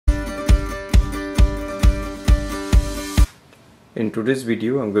In today's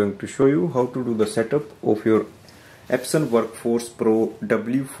video, I'm going to show you how to do the setup of your Epson WorkForce Pro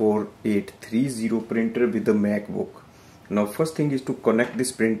W-4830 printer with the MacBook. Now first thing is to connect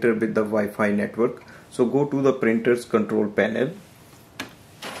this printer with the Wi-Fi network. So go to the printer's control panel.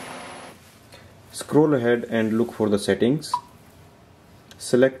 Scroll ahead and look for the settings.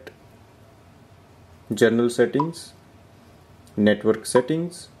 Select General Settings, Network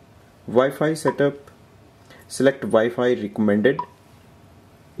Settings, Wi-Fi Setup. Select Wi-Fi recommended.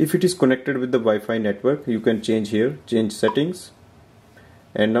 If it is connected with the Wi-Fi network, you can change here, change settings,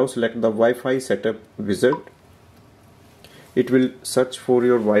 and now select the Wi-Fi setup wizard. It will search for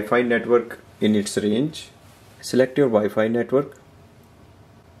your Wi-Fi network in its range. Select your Wi-Fi network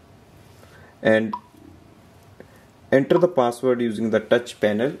and enter the password using the touch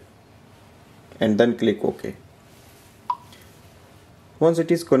panel and then click OK. Once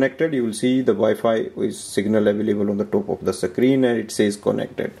it is connected, you will see the Wi-Fi is signal available on the top of the screen and it says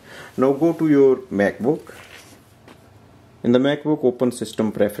connected. Now go to your MacBook. In the MacBook, open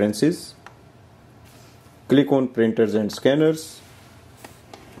System Preferences. Click on Printers and Scanners.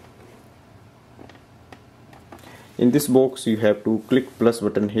 In this box, you have to click plus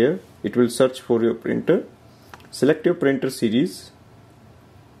button here. It will search for your printer. Select your printer series.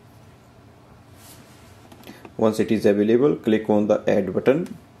 Once it is available, click on the add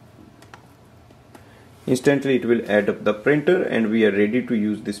button. Instantly it will add up the printer and we are ready to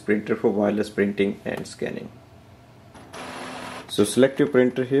use this printer for wireless printing and scanning. So select your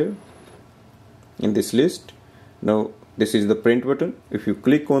printer here in this list. Now this is the print button. If you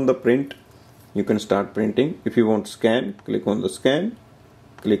click on the print, you can start printing. If you want scan, click on the scan.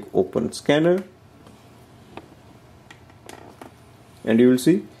 Click open scanner. And you will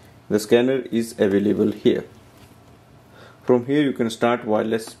see the scanner is available here. From here you can start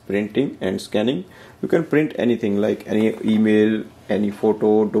wireless printing and scanning. You can print anything like any email, any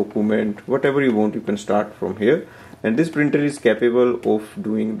photo, document, whatever you want, you can start from here. And this printer is capable of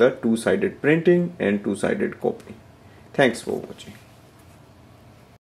doing the two-sided printing and two-sided copy. Thanks for watching.